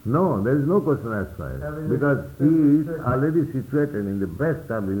 No, there is no question as far as, Having because a he is certain- already situated in the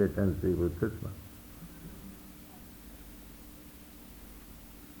best of relationship with Krishna.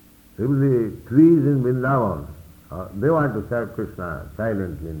 If the trees in Vrindavan, they want to serve Krishna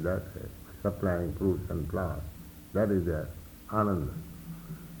silently in that way, supplying fruits and flowers. That is their ananda.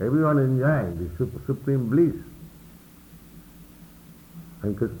 Everyone enjoying the supreme bliss.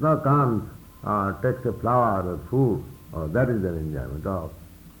 And Krishna comes, takes a flower or food, that is their enjoyment of.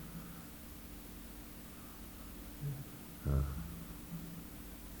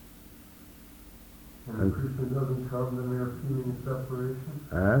 And if Krishna doesn't come, then they are feeling separation.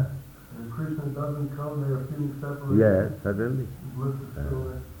 And if Krishna doesn't come, they are feeling separation. Yes, certainly. Bliss is still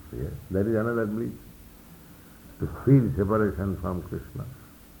there. Yes, that is another bliss. To feel separation from Krishna.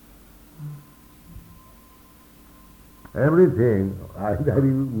 Everything, either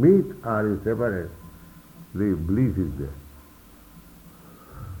you meet or you separate, the bliss is there.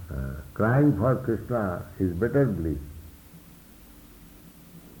 Crying for Krishna is better bliss.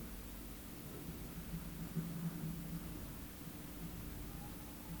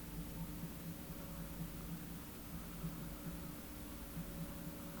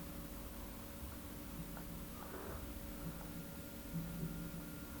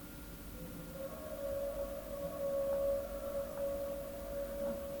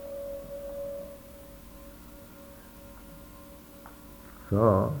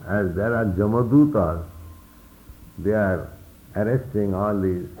 So, as there are Jamadutas, they are arresting all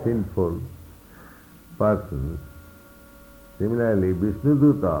the sinful persons. Similarly,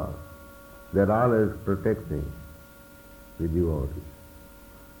 Vishnuduta, they are always protecting the devotees.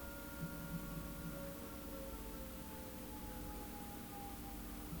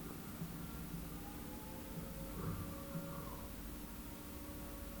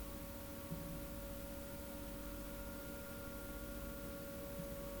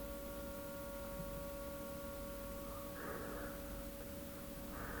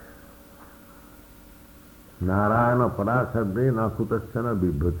 Narayana Parasabde Nakutasana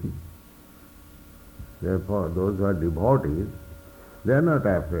Bibhati. Therefore, those who are devotees, they are not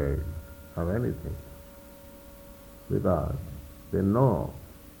afraid of anything, because they know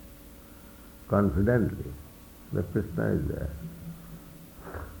confidently that Krishna is there.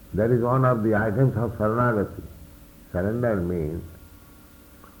 That is one of the items of Saranagati. Surrender means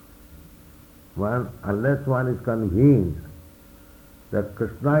unless one is convinced that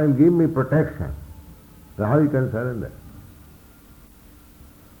Krishna will give me protection, then how you can surrender?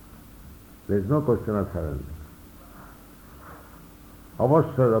 There is no question of surrender.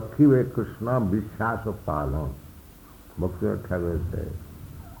 Avasya rakhive Krishna vishwasa palam. Bhaktivedanta Thakur says,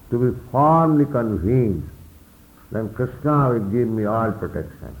 to be firmly convinced, then Krishna will give me all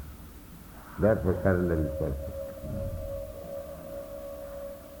protection. Therefore surrender is perfect.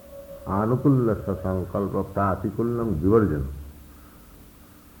 Anukulla sasankalpa pratikullam vivarjanam.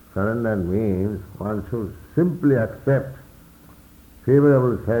 Surrender means one should simply accept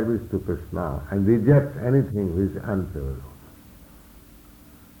favorable service to Krishna and reject anything which is unfavorable.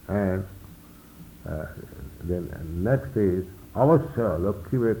 And then next is avasya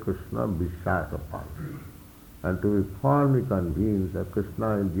lakhive Krishna vishasapal. And to be firmly convinced that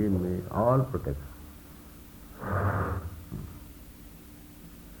Krishna will give me all protection.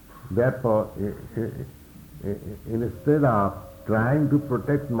 Therefore, instead of trying to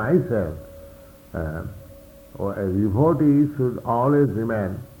protect myself, a devotee should always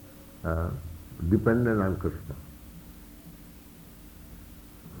remain dependent on Krishna.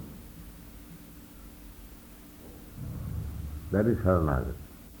 That is Sharanagati.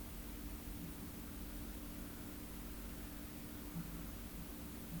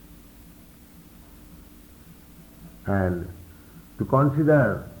 And to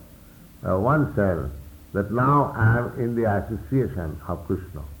consider oneself that now I am in the association of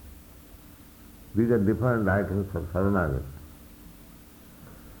Krishna. These are different items of Sharanagati.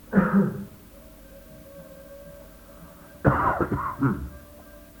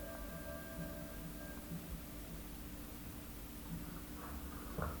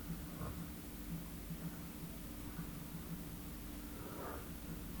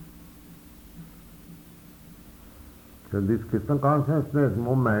 So this Krishna consciousness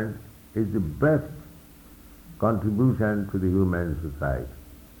movement is the best contribution to the human society.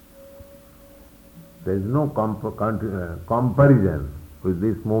 There is no comparison with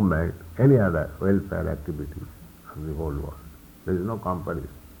this movement, any other welfare activities of the whole world. There is no comparison.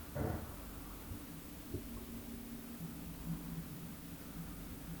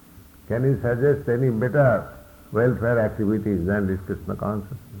 Can you suggest any better welfare activities than this Krishna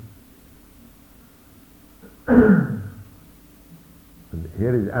consciousness?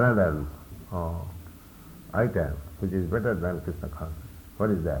 Here is another item which is better than Krishna consciousness. What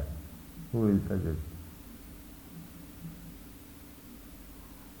is that? Who will suggest?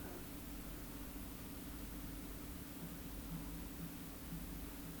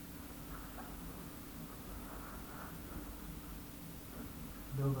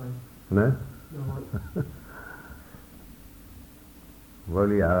 Nobody. No? Nobody.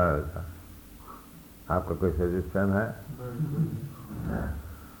 बोलिए आपका कोई suggestion है?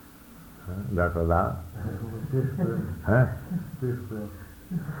 Doctor साहब हैं?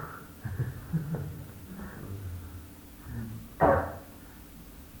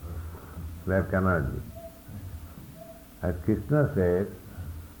 That cannot be. As Krishna says,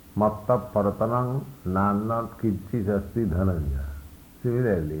 matta paratanam nanat kirchis asti dhananja.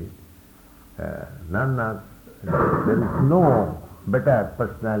 Similarly, there is no better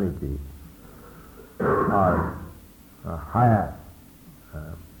personality or higher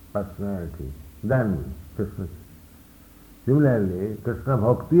personality than Krishna. Similarly, Krishna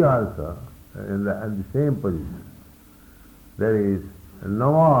Bhakti also in the same position. There is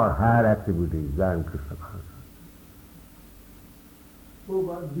no more higher activities than Krishna consciousness. Oh,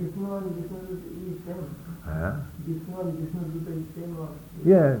 but Vishnu and Vishnu is same. Vishnu and Vishnu is same.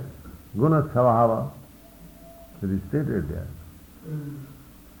 Yes, guna svabhava. It is stated there.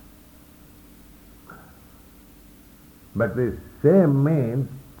 But the same means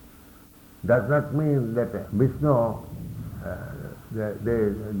does not mean that Vishnu,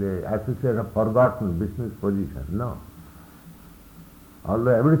 the associates have forgotten Vishnu's position. No.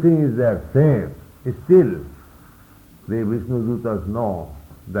 Although everything is there same, still the Vishnu Dutas know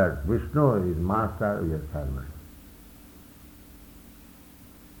that Vishnu is master of your servant.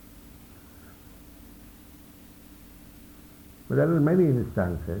 But there are many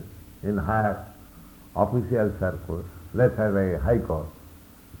instances in higher official circles, let's have a high court.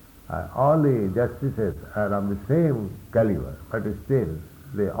 All the justices are of the same caliber, but still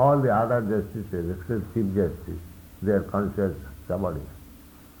all the other justices, except Chief Justice, they are considered subordinates.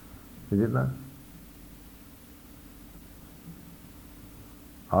 Is it not?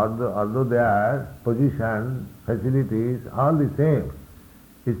 Although their position, facilities, all the same,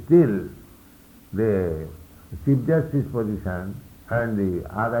 still the Chief Justice position and the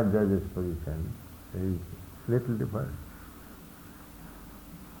other judge's position is little different.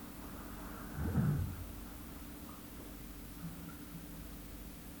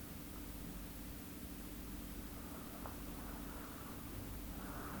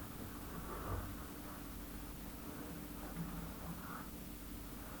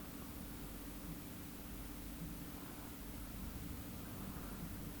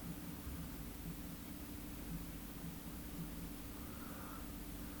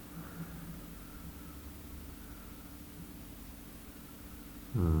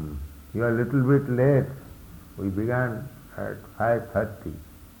 You are a little bit late. We began at 5:30.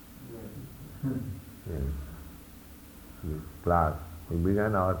 Yes. This class. We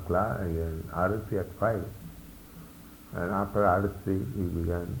began our class in Arati at 5. And after Arati, we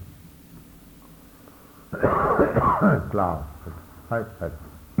began class at 5:30.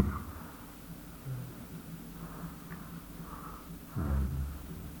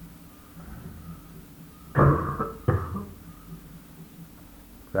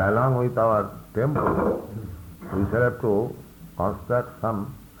 So along with our temple, we shall have to construct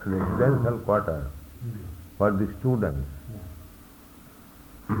some residential quarter for the students.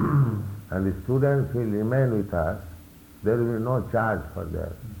 And the students will remain with us. There will be no charge for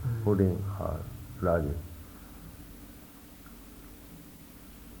their fooding or lodging.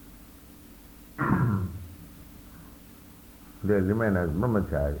 They remain as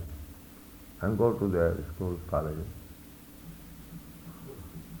brahmachari and go to their schools, colleges.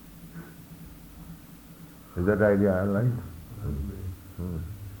 Is that idea right?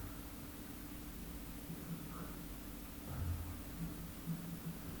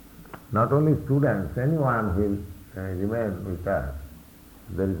 Not only students, anyone will remain with us.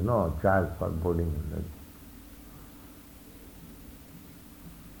 There is no charge for boarding.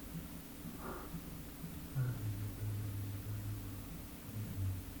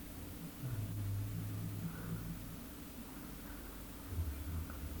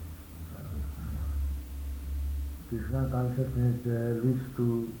 Krishna consciousness leads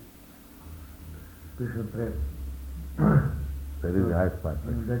to Krishna prem. That is the highest part.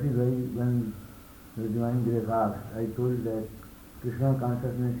 That is why when the Divine Grace asked, I told that Krishna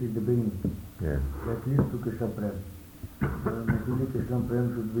consciousness is the beginning. Yes. That leads to Krishna prem. Naturally Krishna prem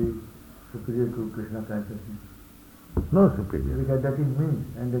should be superior to Krishna consciousness. No superior. Because that is means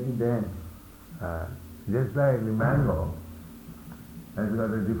and that is the end. Just like the mango has got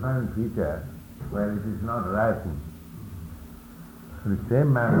a different feature where it is not ripened. The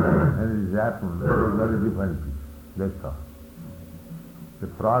same mango, when it is ripened, it has got a different feature. That's all. The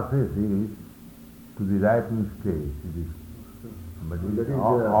process is to the ripening stage. It is, but it is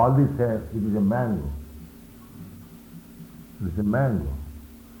all the same, it is a mango. It is a mango.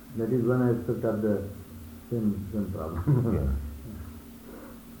 That is one aspect of the same problem. Yes.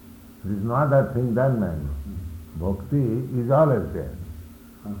 It is not that thing done mango. Bhakti is always there.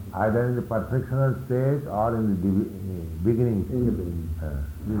 Either in the perfectional state or in the beginning stage. In the beginning.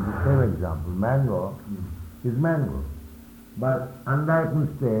 This is the same example. Mango is mango. But unripened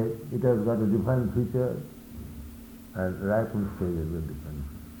stage, it has got a different feature, and ripened stage has got different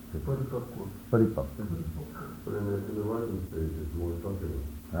feature. Paripakva. But in the ripened stage, it's more succulent.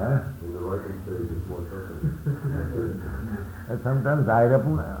 Huh? In the ripened stage, it's more succulent. And sometimes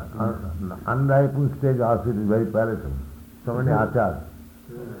unripened stage also it is very palatable. So many achars.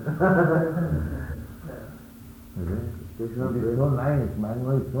 Okay? It is so nice,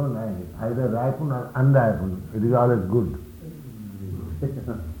 mango is so nice. Either ripened or unripened, it is always good.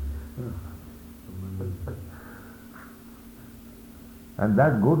 And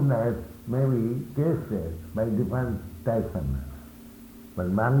that goodness may be tasted by different types of mango. But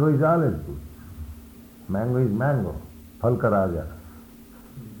mango is always good. Mango is mango. Phalka Raja.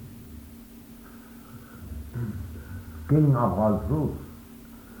 King of all fruits.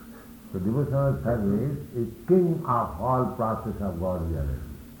 The devotional service is king of all process of God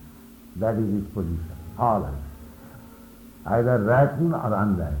realization. That is his position. Always. Either ripened or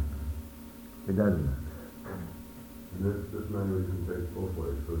unripened. It doesn't matter. This mango can taste both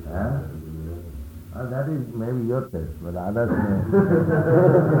ways. So it's That is maybe your taste, but others may.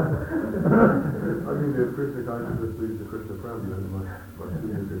 I mean, if Krishna consciousness leads to Krishna prem, then my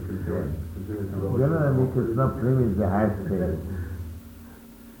students can continue to relish. Generally, Krishna prem is the highest stage.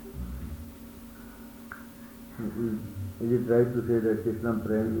 Is it right to say that Krishna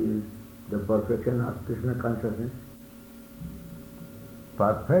prem is the perfection of Krishna consciousness?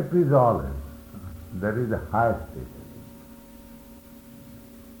 Perfect is always. That is the highest stage.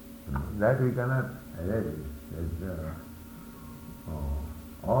 That we cannot erase.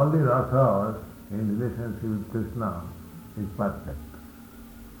 All the rasas in relationship with Krishna is perfect.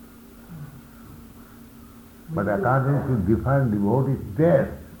 But according to different devotees'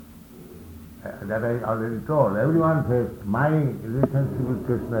 taste, that I already told, everyone says, my relationship with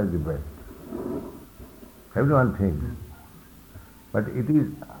Krishna is the best. Everyone thinks. But it is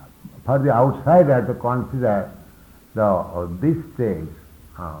for the outsider to consider this stage,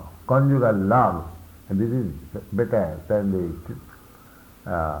 conjugal love, and this is better than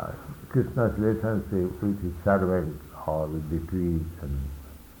the Krishna's relationship with his servant or with the trees, and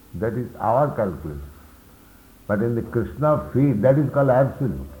that is our calculation. But in the Krishna field, that is called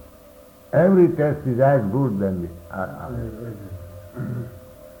absolute. Every test is as good than the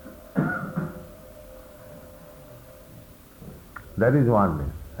That is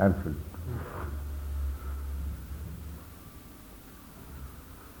oneness, absolute.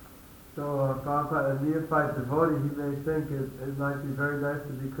 So, Prabhupada, a neophyte devotee, he may think it might be very nice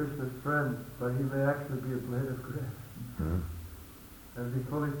to be Krishna's friend, but he may actually be a blade of grass. And be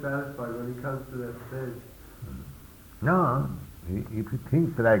fully satisfied when he comes to that stage. No, if he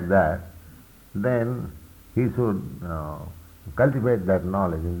thinks like that, then he should cultivate that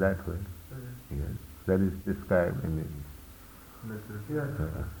knowledge in that way. Yes, that is described in the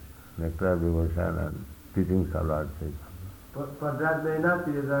Nectar of Devotion and Teachings of Lord Chaitanya. But that may not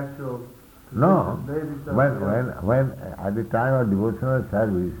be his actual position. No, Maybe when at the time of devotional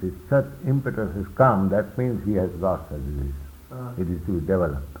service, if such impetus has come, that means he has got such this. It is to be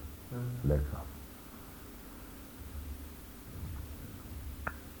developed. That's all.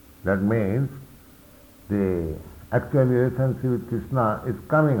 That means the actual relationship with Krishna is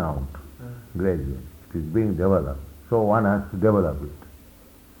coming out gradually. It is being developed. So one has to develop it.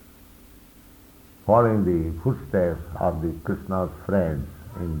 Following the footsteps of the Krishna's friends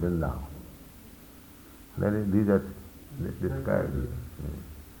in Vrindavan. These are described.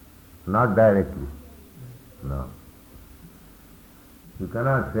 Not directly. No. You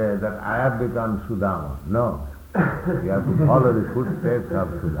cannot say that I have become Sudama. No. You have to follow the footsteps of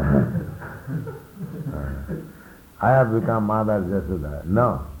Sudama. I have become Mother Jasoda.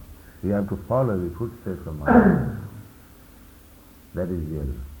 No. You have to follow the footsteps of Mother. That is real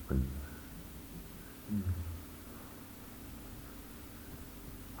principle.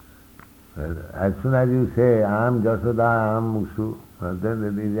 Well, as soon as you say, I am Jasoda, I am Mushu, then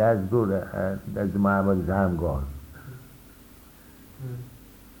it is as good as the Mayavadi, I am God.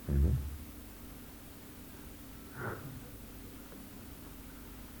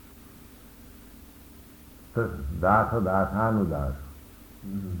 So, Dasa Dasanudasa.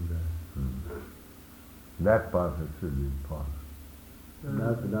 That process should be followed.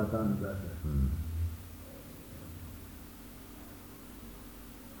 Dasa Dasanudasa.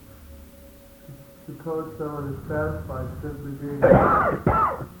 Suppose someone is satisfied simply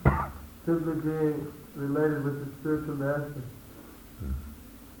being related with the spiritual master.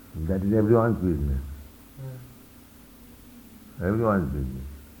 That is everyone's business. Everyone's business.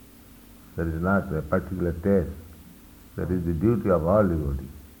 That is not a particular taste. That is the duty of all devotees.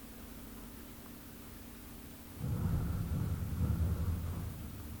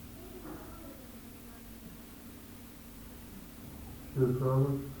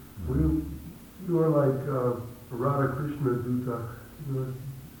 You are like Radha Krishna Duta. You're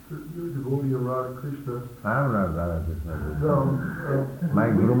a devotee of Radha Krishna. I am not Radha Krishna Duta. No. My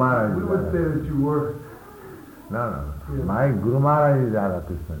Guru Maharaj We is would Radha. say that you were. No. Yes. My Guru Maharaj is Radha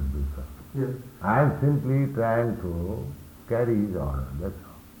Krishna Duta. Yes. I am simply trying to carry his order. That's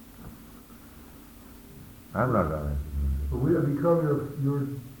all. I am not Radha Krishna. But we have become your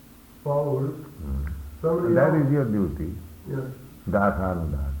followers. Somebody That else. is your duty. Yes.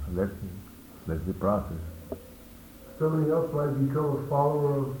 Dasanudasa. That's the process. Somebody else might become a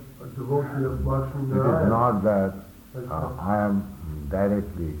follower of a devotee of Lakshmi It Narayana. is not that That's I am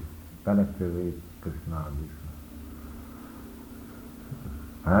directly connected with Krishna or Vishnu.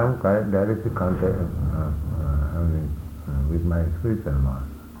 I am directly connected with my spiritual master.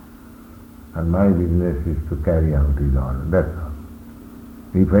 And my business is to carry out his order. That's all.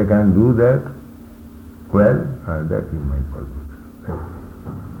 If I can do that, well, that is my purpose.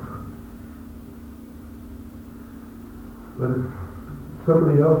 But if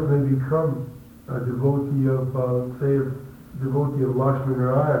somebody else may become a devotee of, say, a devotee of Lakshmi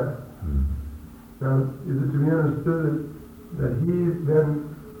Narayana, now is it to be understood that he then,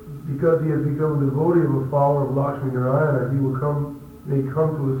 because he has become a devotee of a follower of Lakshmi Narayana, he may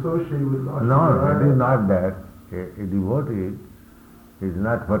come to associate with Lakshmi Narayana? No, it is not that. A devotee is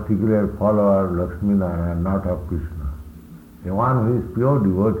not particular follower of Lakshmi Narayana, not of Krishna. The one who is pure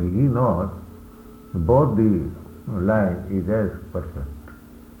devotee, he knows both the line is as perfect.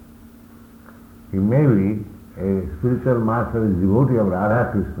 He may be a spiritual master, is devotee of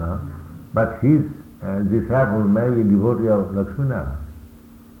Radha Krishna, but his disciple may be devotee of Lakshmi Narayana.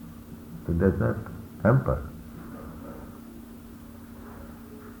 It does not hamper.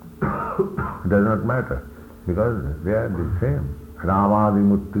 It does not matter, because they are the same. Ramadi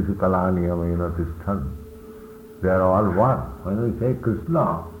Muttisu Kalaniyamena Tishthan. They are all one. When we say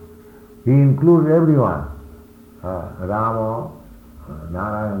Krishna, he includes everyone. Rama,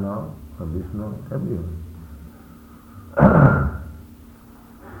 Narayana, Vishnu, everyone.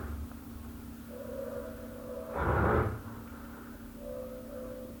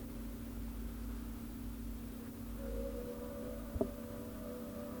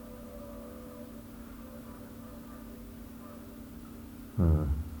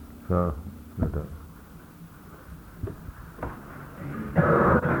 So, better.